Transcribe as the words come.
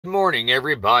Good morning,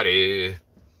 everybody.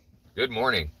 Good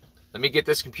morning. Let me get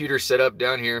this computer set up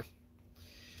down here.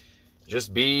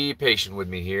 Just be patient with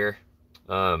me here.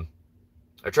 I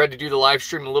tried to do the live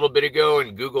stream a little bit ago,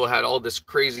 and Google had all this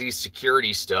crazy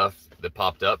security stuff that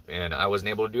popped up, and I wasn't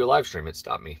able to do a live stream. It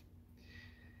stopped me.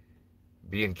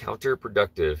 Being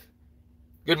counterproductive.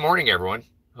 Good morning, everyone.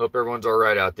 Hope everyone's all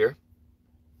right out there.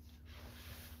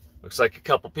 Looks like a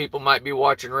couple people might be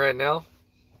watching right now,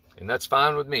 and that's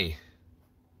fine with me.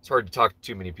 It's hard to talk to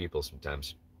too many people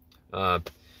sometimes.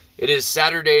 It is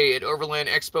Saturday at Overland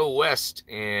Expo West,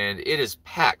 and it is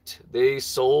packed. They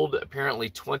sold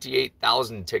apparently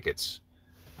 28,000 tickets,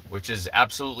 which is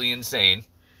absolutely insane.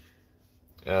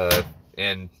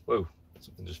 And whoa,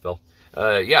 something just fell.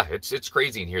 Yeah, it's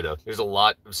crazy in here though. There's a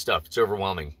lot of stuff. It's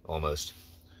overwhelming almost.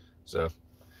 So,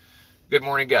 good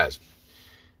morning, guys.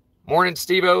 Morning,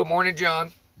 Steve-O. Morning,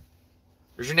 John.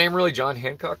 Is your name really John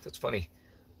Hancock? That's funny.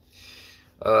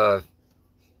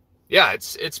 Yeah,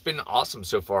 it's been awesome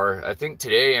so far. I think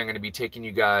today I'm going to be taking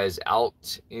you guys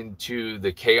out into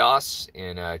the chaos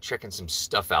and checking some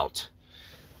stuff out.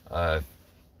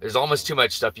 There's almost too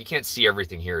much stuff. You can't see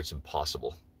everything here. It's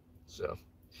impossible. So,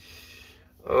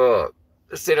 I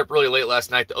stayed up really late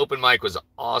last night. The open mic was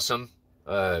awesome.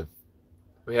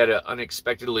 We had an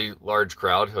unexpectedly large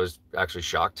crowd. I was actually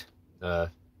shocked, and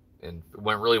it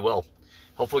went really well.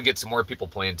 Hopefully get some more people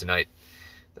playing tonight.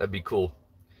 That'd be cool.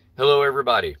 Hello,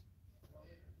 everybody.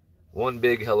 One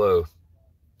big hello.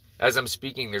 As I'm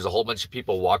speaking, there's a whole bunch of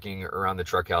people walking around the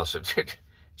truck house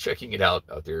checking it out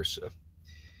there. So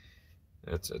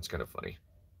it's kind of funny.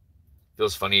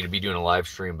 Feels funny to be doing a live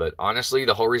stream, but honestly,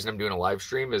 the whole reason I'm doing a live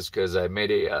stream is because I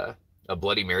made a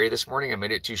Bloody Mary this morning. I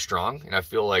made it too strong, and I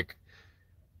feel like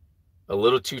a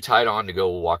little too tied on to go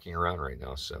walking around right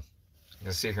now. So I'm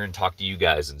gonna sit here and talk to you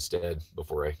guys instead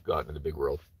before I go out into the big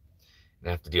world and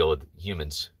I have to deal with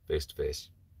humans face to face.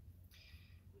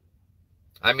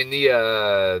 I'm in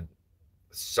the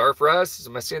Sarfraz.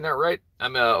 Am I saying that right?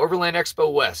 I'm Overland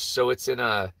Expo West, so it's in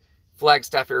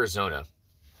Flagstaff, Arizona,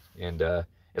 and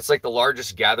it's like the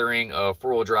largest gathering of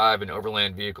four-wheel drive and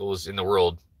overland vehicles in the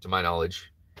world, to my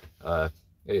knowledge. Like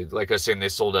I was saying, they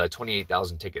sold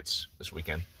 28,000 tickets this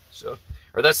weekend. So,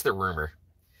 or that's the rumor.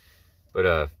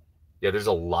 But yeah, there's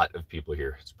a lot of people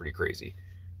here. It's pretty crazy.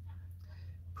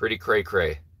 Pretty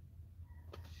cray-cray.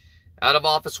 Out of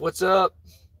office, what's up?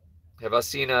 Have I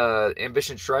seen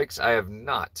Ambition Strikes? I have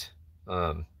not.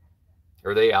 Are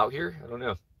they out here? I don't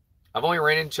know. I've only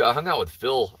I hung out with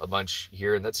Phil a bunch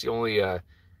here, and that's the only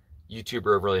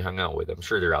YouTuber I've really hung out with. I'm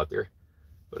sure they're out there.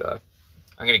 But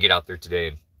I'm going to get out there today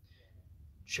and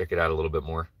check it out a little bit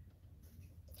more.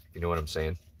 If you know what I'm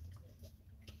saying.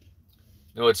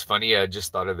 You know, it's funny. I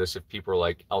just thought of this. If people are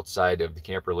like outside of the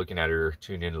camper looking at it or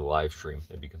tuning into the live stream,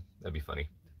 that'd be funny.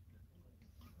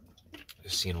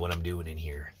 Just seeing what I'm doing in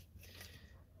here.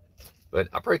 But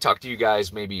I'll probably talk to you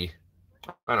guys maybe,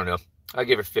 I don't know. I'll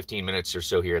give it 15 minutes or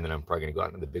so here, and then I'm probably going to go out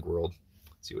into the big world,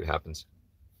 see what happens.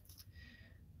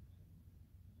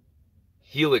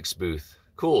 Helix booth.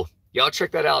 Cool. Yeah, I'll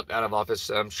check that out of office.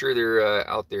 I'm sure they're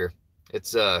out there.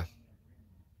 It's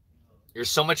there's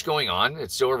so much going on.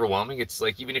 It's so overwhelming. It's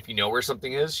like even if you know where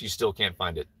something is, you still can't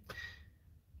find it.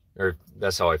 Or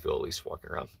that's how I feel, at least,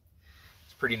 walking around.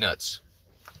 It's pretty nuts.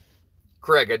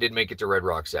 Craig, I did make it to Red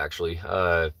Rocks, actually.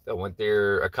 I went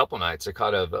there a couple nights. I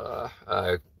caught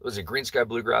was it Green Sky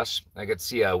Bluegrass? I got to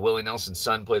see Willie Nelson's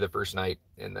son play the first night,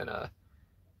 and then I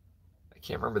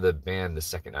can't remember the band the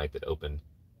second night that opened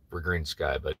for Green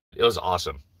Sky, but it was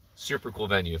awesome. Super cool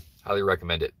venue. Highly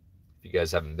recommend it if you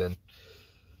guys haven't been.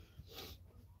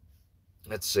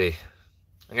 Let's see.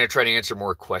 I'm going to try to answer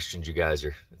more questions you guys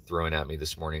are throwing at me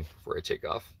this morning before I take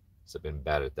off, because I've been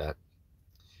bad at that.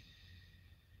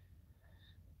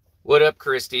 What up,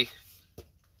 Christy?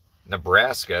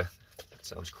 Nebraska. That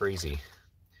sounds crazy.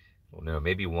 Well, no,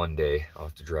 maybe one day I'll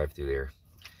have to drive through there,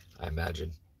 I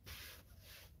imagine.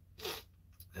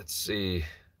 Let's see.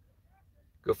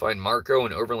 Go find Marco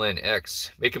and Overland X.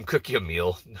 Make him cook you a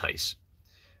meal. Nice.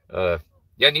 Yeah,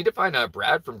 I need to find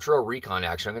Brad from Trail Recon,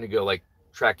 actually. I'm going to go, like,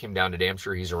 track him down today. I'm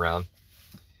sure he's around.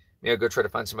 Maybe I'll go try to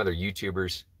find some other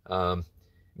YouTubers.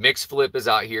 Mix Flip is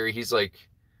out here. He's like,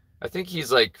 I think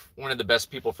he's like one of the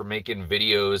best people for making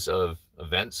videos of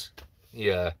events.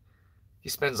 He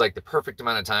spends like the perfect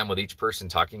amount of time with each person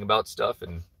talking about stuff,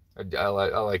 and I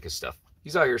like his stuff.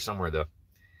 He's out here somewhere though.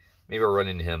 Maybe I'll run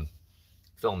into him,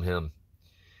 film him.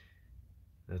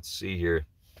 Let's see here.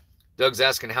 Doug's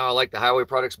asking how I like the Highway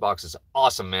Products boxes.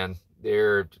 Awesome, man.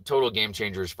 They're total game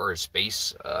changer as far as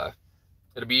space.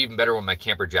 It'll be even better when my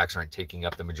camper jacks aren't taking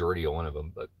up the majority of one of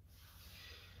them, but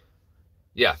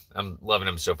yeah, I'm loving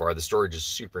them so far. The storage is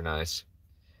super nice.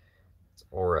 It's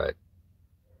all right.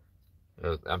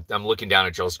 I'm looking down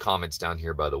at y'all's comments down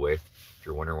here, by the way, if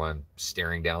you're wondering why I'm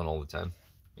staring down all the time.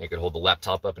 I could hold the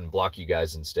laptop up and block you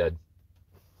guys instead.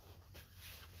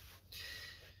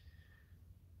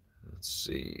 Let's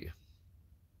see.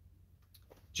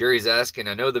 Jerry's asking,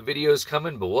 I know the video's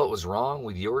coming, but what was wrong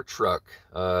with your truck?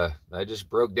 I just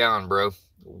broke down, bro.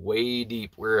 Way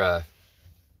deep. We're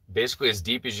basically as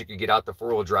deep as you could get out the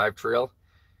four-wheel drive trail.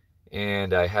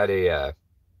 And I had the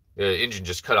engine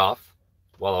just cut off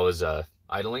while I was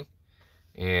idling.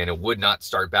 And it would not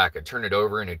start back. I turned it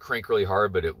over and it'd crank really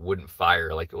hard, but it wouldn't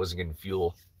fire. Like it wasn't getting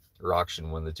fuel or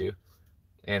oxygen, one of the two.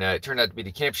 And it turned out to be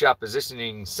the camshaft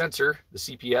positioning sensor, the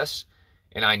CPS.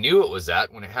 And I knew it was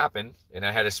that when it happened. And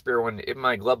I had a spare one in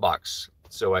my glove box.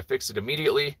 So I fixed it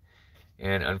immediately.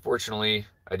 And unfortunately,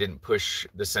 I didn't push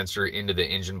the sensor into the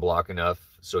engine block enough,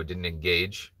 so it didn't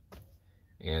engage.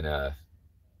 And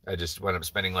I just wound up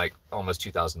spending like almost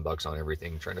 $2,000 on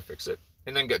everything trying to fix it.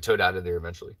 And then got towed out of there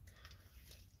eventually.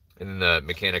 And then the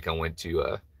mechanic I went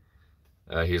to,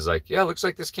 he's like, yeah, looks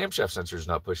like this camshaft sensor is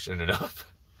not pushed in enough.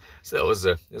 So it was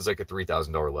like a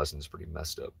 $3,000 lesson. It's pretty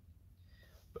messed up.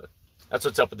 But that's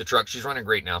what's up with the truck. She's running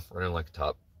great now, running like a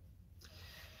top.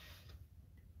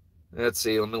 Let's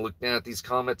see. Let me look down at these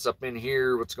comments up in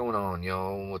here. What's going on,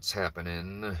 y'all? What's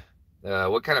happening?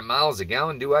 What kind of miles a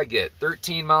gallon do I get?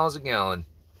 13 miles a gallon.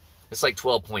 It's like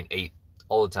 12.8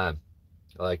 all the time.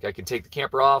 Like I can take the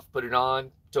camper off, put it on,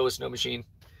 tow a snow machine.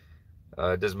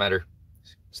 It doesn't matter.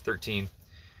 It's 13,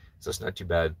 so it's not too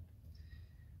bad,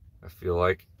 I feel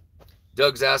like.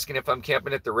 Doug's asking if I'm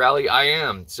camping at the rally. I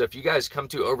am. So if you guys come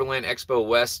to Overland Expo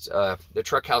West, the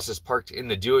truck house is parked in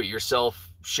the do-it-yourself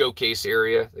showcase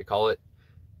area, they call it.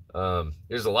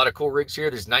 There's a lot of cool rigs here.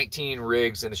 There's 19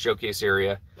 rigs in the showcase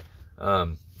area.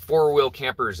 Four-wheel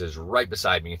campers is right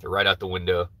beside me. They're right out the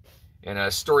window.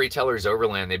 And Storytellers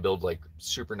Overland, they build like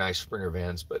super nice Sprinter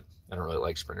vans, but I don't really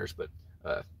like Sprinters, but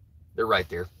they're right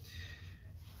there.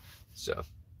 So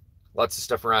lots of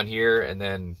stuff around here. And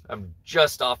then I'm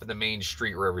just off of the main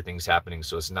street where everything's happening.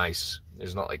 So it's nice.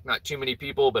 There's not too many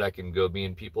people, but I can go be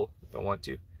in people if I want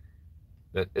to.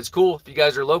 But it's cool. If you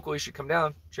guys are local, you should come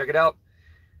down, check it out.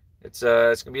 It's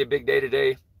gonna be a big day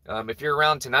today. If you're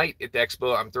around tonight at the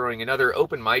expo, I'm throwing another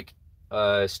open mic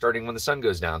starting when the sun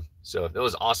goes down. So it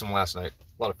was awesome last night.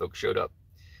 A lot of folks showed up.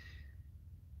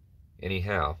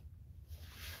 Anyhow,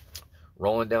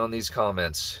 rolling down these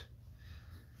comments.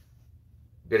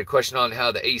 Got a question on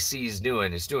how the AC is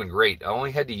doing. It's doing great. I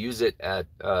only had to use it at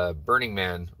Burning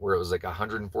Man where it was like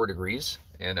 104 degrees.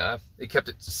 And it kept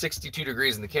it 62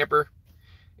 degrees in the camper.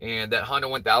 And that Honda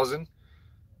 1000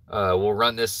 will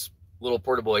run this little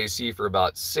portable AC for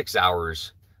about 6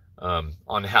 hours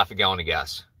on half a gallon of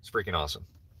gas. It's freaking awesome.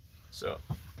 So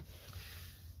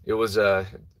it was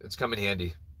it's come in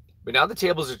handy. But now the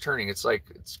tables are turning. It's like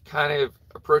it's kind of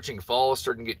approaching fall,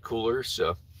 starting to get cooler.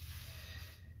 So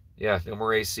yeah, no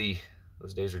more AC.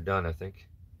 Those days are done, I think.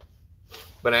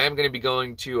 But I am going to be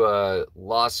going to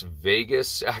Las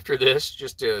Vegas after this.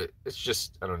 It's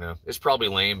just, I don't know. It's probably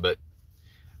lame, but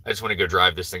I just want to go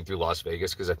drive this thing through Las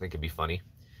Vegas because I think it'd be funny.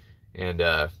 And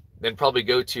then probably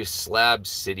go to Slab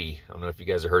City. I don't know if you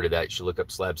guys have heard of that. You should look up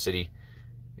Slab City.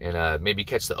 And maybe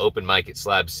catch the open mic at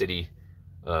Slab City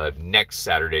next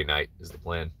Saturday night is the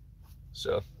plan.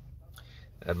 So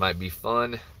that might be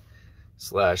fun /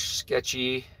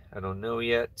 sketchy. I don't know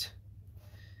yet.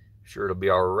 I'm sure it'll be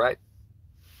all right.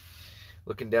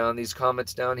 Looking down these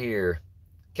comments down here.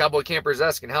 Cowboy Camper's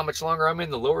asking how much longer I'm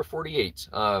in the lower 48.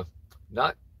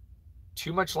 Not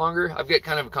too much longer. I've got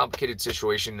kind of a complicated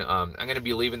situation. I'm going to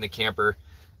be leaving the camper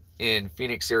in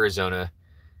Phoenix, Arizona.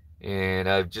 And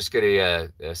I've just got a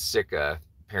sick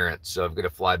parent. So I'm going to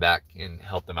fly back and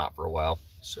help them out for a while.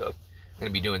 So I'm going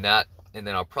to be doing that. And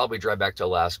then I'll probably drive back to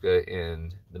Alaska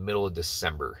in the middle of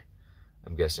December,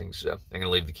 I'm guessing. So I'm going to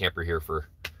leave the camper here for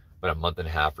about a month and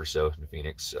a half or so in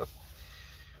Phoenix. So,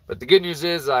 but the good news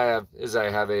is I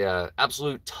have a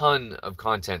absolute ton of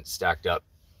content stacked up.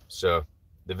 So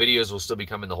the videos will still be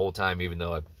coming the whole time, even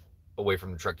though I'm away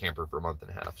from the truck camper for a month and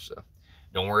a half. So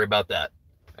don't worry about that.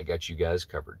 I got you guys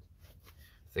covered.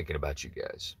 Thinking about you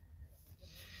guys.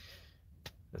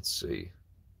 Let's see.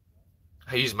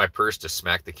 I used my purse to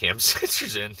smack the cam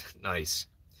sensors in. Nice.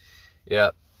 Yeah,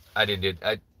 I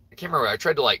can't remember. I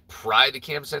tried to like pry the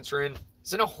cam sensor in.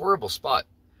 It's in a horrible spot.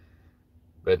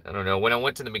 But I don't know. When I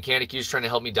went to the mechanic, he was trying to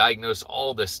help me diagnose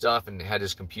all this stuff and had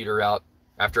his computer out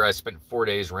after I spent 4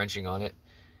 days wrenching on it.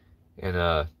 And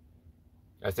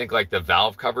I think like the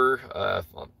valve covers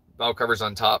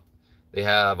on top, they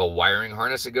have a wiring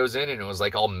harness that goes in, and it was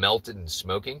like all melted and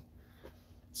smoking.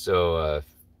 So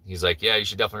he's like, yeah, you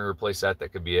should definitely replace that. That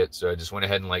could be it. So I just went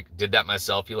ahead and like did that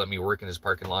myself. He let me work in his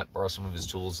parking lot, borrow some of his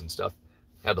tools and stuff.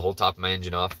 Had the whole top of my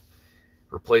engine off,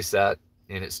 replaced that,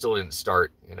 and it still didn't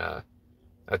start. And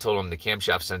I told him the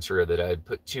camshaft sensor that I had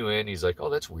put 2 in. He's like, oh,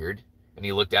 that's weird. And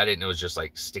he looked at it and it was just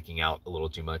like sticking out a little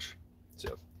too much. So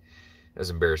it was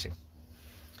embarrassing.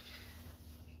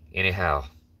 Anyhow,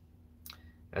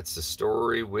 that's the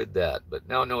story with that. But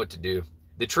now I know what to do.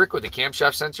 The trick with the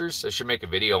camshaft sensors, I should make a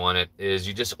video on it, is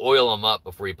you just oil them up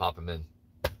before you pop them in.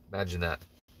 Imagine that.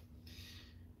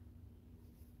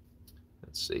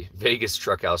 Let's see. Vegas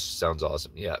Truck House sounds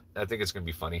awesome. Yeah, I think it's going to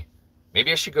be funny.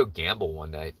 Maybe I should go gamble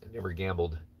one night. I never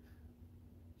gambled.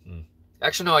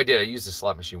 Actually, no, I did. I used the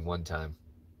slot machine one time.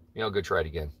 Maybe I'll go try it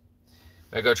again.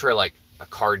 I'll go try like a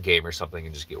card game or something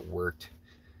and just get worked.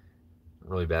 I'm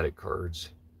really bad at cards.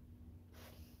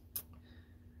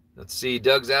 Let's see.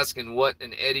 Doug's asking what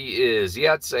an eddy is.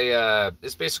 Yeah,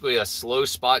 it's basically a slow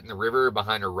spot in the river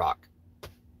behind a rock.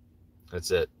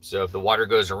 That's it. So if the water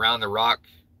goes around the rock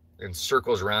and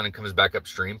circles around and comes back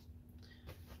upstream,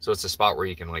 so it's a spot where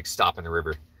you can like stop in the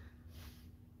river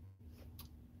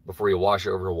before you wash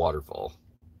over a waterfall.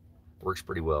 Works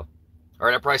pretty well. All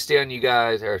right, I'll probably stay on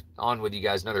with you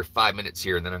guys another 5 minutes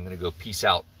here, and then I'm going to go peace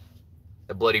out.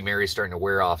 The Bloody Mary is starting to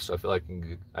wear off, so I feel like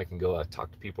I can go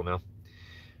talk to people now.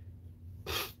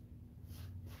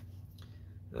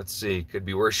 Let's see. Could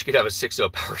be worse. You could have a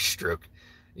 6.0 power stroke.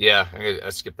 Yeah, I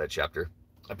skipped that chapter.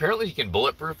 Apparently you can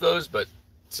bulletproof those, but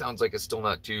it sounds like it's still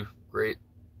not too great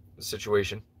the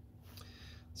situation.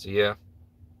 So yeah.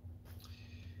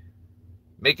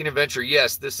 Making adventure.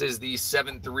 Yes, this is the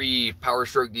 7.3 power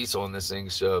stroke diesel in this thing.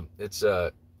 So it's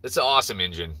an awesome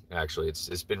engine, actually.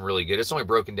 It's been really good. It's only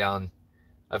broken down.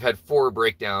 I've had 4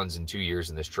 breakdowns in 2 years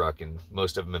in this truck, and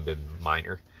most of them have been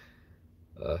minor.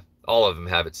 All of them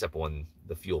have, except one,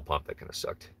 the fuel pump that kind of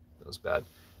sucked. That was bad.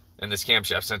 And this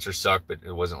camshaft sensor sucked, but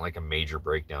it wasn't like a major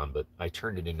breakdown, but I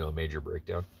turned it into a major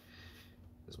breakdown.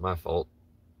 It was my fault.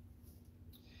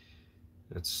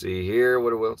 Let's see here.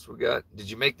 What else we got? Did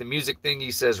you make the music thing?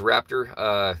 He says Raptor.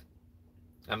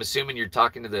 I'm assuming you're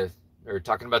talking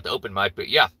about the open mic, but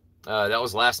yeah, that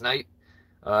was last night.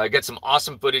 I got some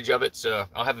awesome footage of it, so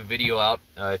I'll have a video out.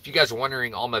 If you guys are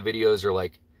wondering, all my videos are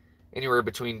like anywhere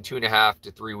between 2.5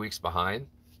 to 3 weeks behind.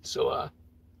 So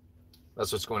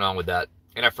that's what's going on with that.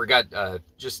 And I forgot, I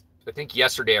think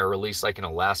yesterday I released like an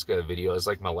Alaska video. It's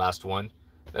like my last one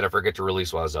that I forget to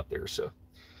release while I was up there. So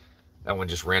that one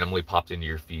just randomly popped into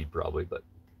your feed probably, but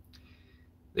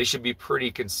they should be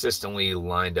pretty consistently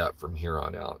lined up from here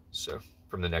on out. So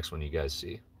from the next one you guys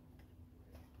see.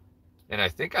 And I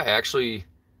think I actually,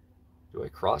 do I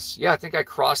cross? Yeah, I think I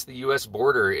crossed the U.S.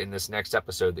 border in this next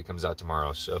episode that comes out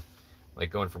tomorrow. So like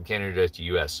going from Canada to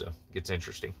U.S. So it gets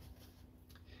interesting.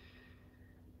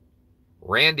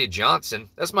 Randy Johnson.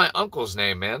 That's my uncle's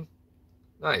name, man.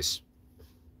 Nice.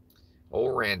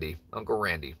 Old Randy. Uncle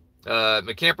Randy.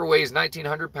 My camper weighs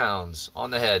 1,900 pounds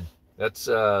on the head. That's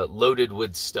loaded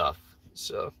with stuff.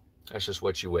 So that's just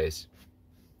what she weighs.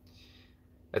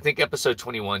 I think episode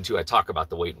 21 too, I talk about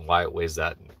the weight and why it weighs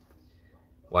that and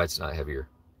why it's not heavier.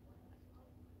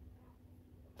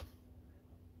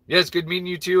 Yeah, it's good meeting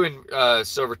you too, and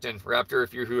Silverton Raptor,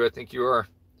 if you're who I think you are.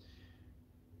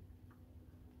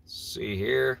 Let's see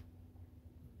here.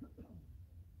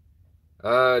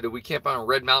 Do we camp on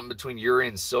Red Mountain between Uri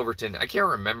and Silverton? I can't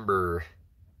remember.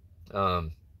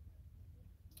 Brian,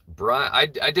 I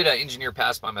did an engineer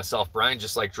pass by myself. Brian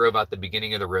just like drove out the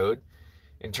beginning of the road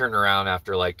and turned around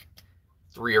after like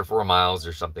 3 or 4 miles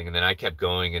or something. And then I kept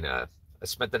going, and I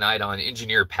spent the night on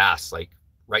Engineer Pass, like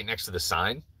right next to the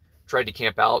sign. Tried to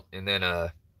camp out, and then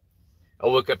I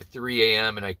woke up at 3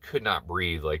 a.m. and I could not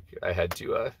breathe. Like I had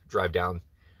to drive down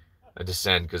a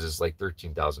descent because it's like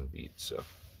 13,000 feet. So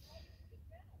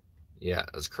yeah,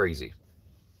 it was crazy.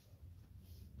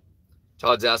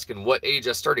 Todd's asking what age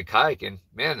I started kayaking.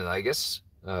 Man, I guess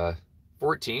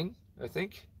 14, I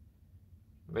think.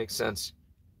 Makes sense.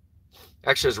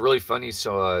 Actually, it was really funny.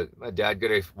 So my dad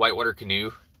got a whitewater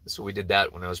canoe. So we did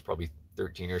that when I was probably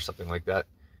 13 or something like that.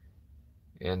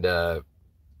 And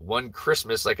one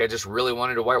Christmas, like I just really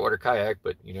wanted a whitewater kayak,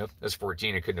 but you know, I was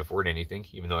 14, I couldn't afford anything,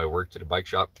 even though I worked at a bike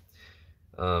shop.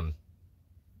 I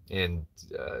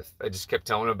just kept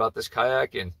telling him about this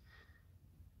kayak, and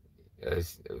I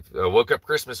woke up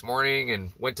Christmas morning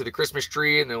and went to the Christmas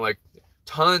tree, and they're like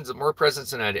tons of more presents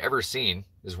than I'd ever seen. It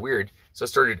was weird. So I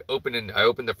started opening, I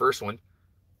opened the first one,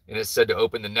 and it said to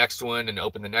open the next one, and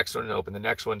open the next one, and open the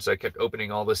next one. So I kept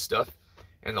opening all this stuff.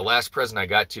 And the last present I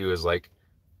got to is like,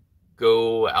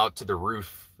 go out to the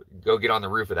roof, go get on the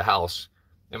roof of the house.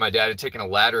 And my dad had taken a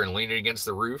ladder and leaned it against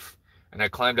the roof. and I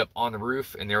climbed up on the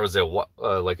roof, and there was a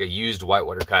like a used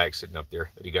whitewater kayak sitting up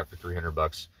there that he got for 300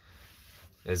 bucks.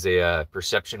 As a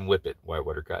Perception Whippet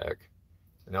whitewater kayak,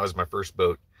 and that was my first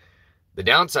boat. The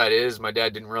downside is my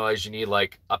dad didn't realize you need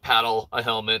like a paddle, a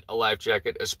helmet, a life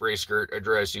jacket, a spray skirt, a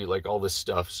dry suit, like all this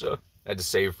stuff. So I had to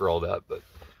save for all that, but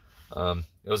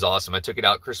it was awesome. I took it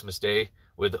out Christmas Day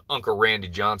with Uncle Randy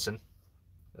Johnson,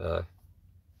 right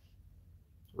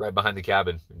behind the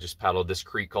cabin, and just paddled this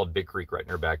creek called Big Creek right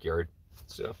in our backyard.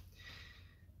 So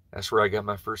that's where I got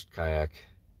my first kayak.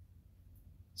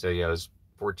 So yeah, I was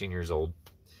 14 years old,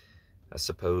 I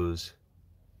suppose.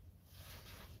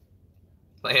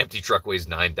 My empty truck weighs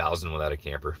 9,000 without a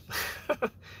camper.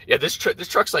 Yeah, this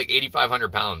truck's like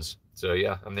 8,500 pounds. So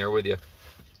yeah, I'm there with you.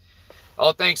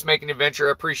 Oh, thanks, Making Adventure.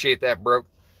 I appreciate that, bro.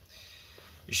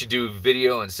 You should do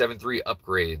video and 7.3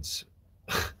 upgrades.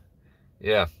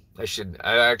 Yeah, I should.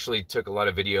 I actually took a lot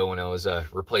of video when I was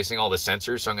replacing all the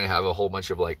sensors. So I'm going to have a whole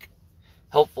bunch of like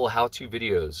helpful how-to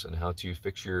videos on how to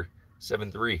fix your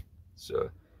 7.3. So,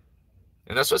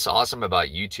 and that's what's awesome about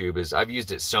YouTube is I've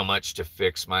used it so much to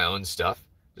fix my own stuff.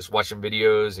 Just watching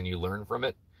videos and you learn from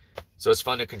it. So it's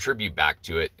fun to contribute back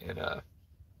to it and,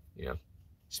 you know,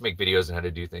 just make videos on how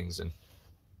to do things. And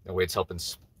that way it's helping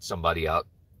somebody out.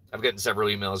 I've gotten several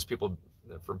emails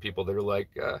from people that are like,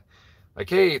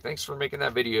 hey, thanks for making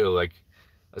that video. Like,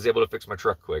 I was able to fix my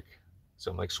truck quick. So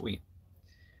I'm like, sweet.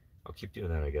 I'll keep doing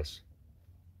that, I guess.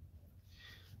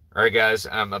 All right, guys,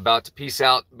 I'm about to peace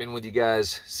out. Been with you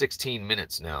guys 16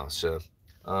 minutes now. So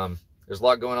there's a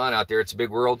lot going on out there. It's a big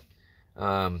world.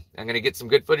 I'm going to get some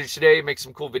good footage today, make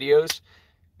some cool videos.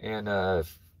 And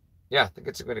yeah, I think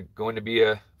it's going to be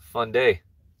a fun day.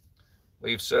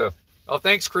 Believe so. Oh,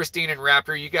 thanks, Christine and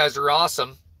Raptor. You guys are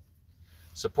awesome.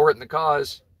 Supporting the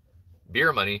cause.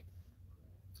 Beer money.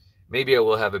 Maybe I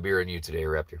will have a beer on you today,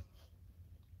 Raptor.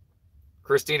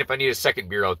 Christine, if I need a second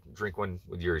beer, I'll drink one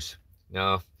with yours.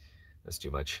 No, that's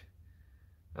too much.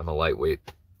 I'm a lightweight.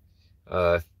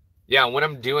 Yeah, what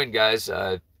I'm doing, guys,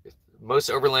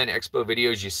 most Overland Expo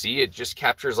videos you see, it just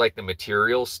captures like the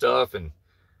material stuff and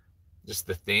just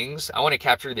the things. I want to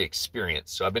capture the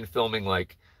experience. So I've been filming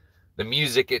like the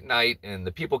music at night and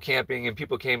the people camping and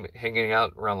people hanging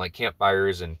out around like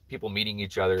campfires and people meeting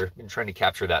each other. I've been trying to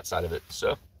capture that side of it.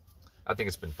 So I think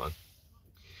it's been fun.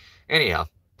 Anyhow,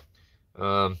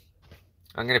 I'm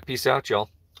going to peace out, y'all.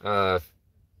 I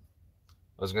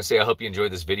was going to say, I hope you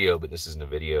enjoyed this video, but this isn't a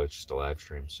video. It's just a live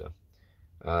stream. So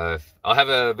I'll have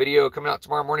a video coming out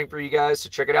tomorrow morning for you guys. So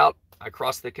check it out. I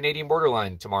crossed the Canadian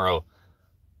borderline tomorrow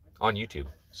on YouTube.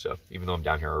 So even though I'm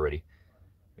down here already.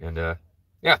 And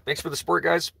yeah, thanks for the support,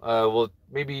 guys. We'll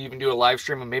maybe even do a live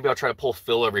stream, and maybe I'll try to pull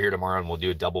Phil over here tomorrow and we'll do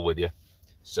a double with you.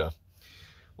 So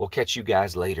we'll catch you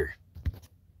guys later.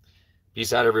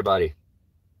 Peace out, everybody.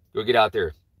 Go get out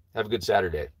there. Have a good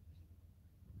Saturday.